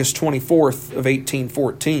on August 24th of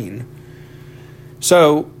 1814.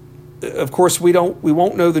 So, of course, we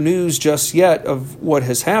won't know the news just yet of what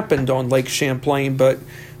has happened on Lake Champlain, but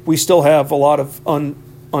we still have a lot of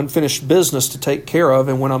unfinished business to take care of.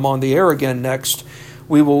 And when I'm on the air again next,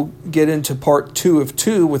 we will get into part 2 of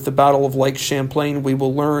 2 with the Battle of Lake Champlain. We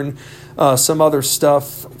will learn some other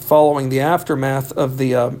stuff following the aftermath of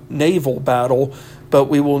the naval battle, but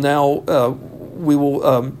we will now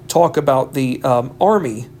talk about the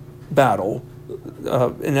Army battle.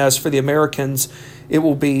 And as for the Americans, it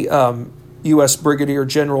will be U.S. Brigadier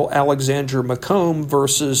General Alexander Macomb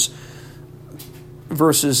versus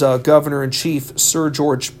Governor-in-Chief Sir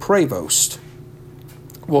George Prevost.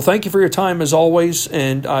 Well, thank you for your time as always,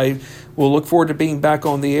 and I will look forward to being back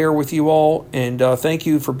on the air with you all. And thank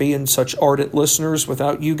you for being such ardent listeners.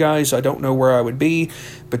 Without you guys, I don't know where I would be,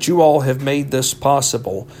 but you all have made this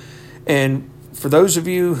possible. And for those of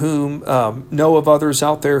you who know of others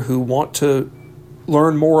out there who want to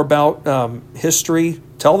learn more about history,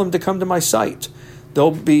 tell them to come to my site.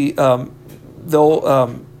 They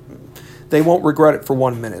won't regret it for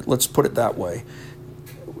 1 minute. Let's put it that way.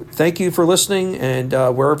 Thank you for listening, and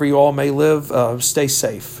wherever you all may live, stay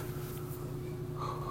safe.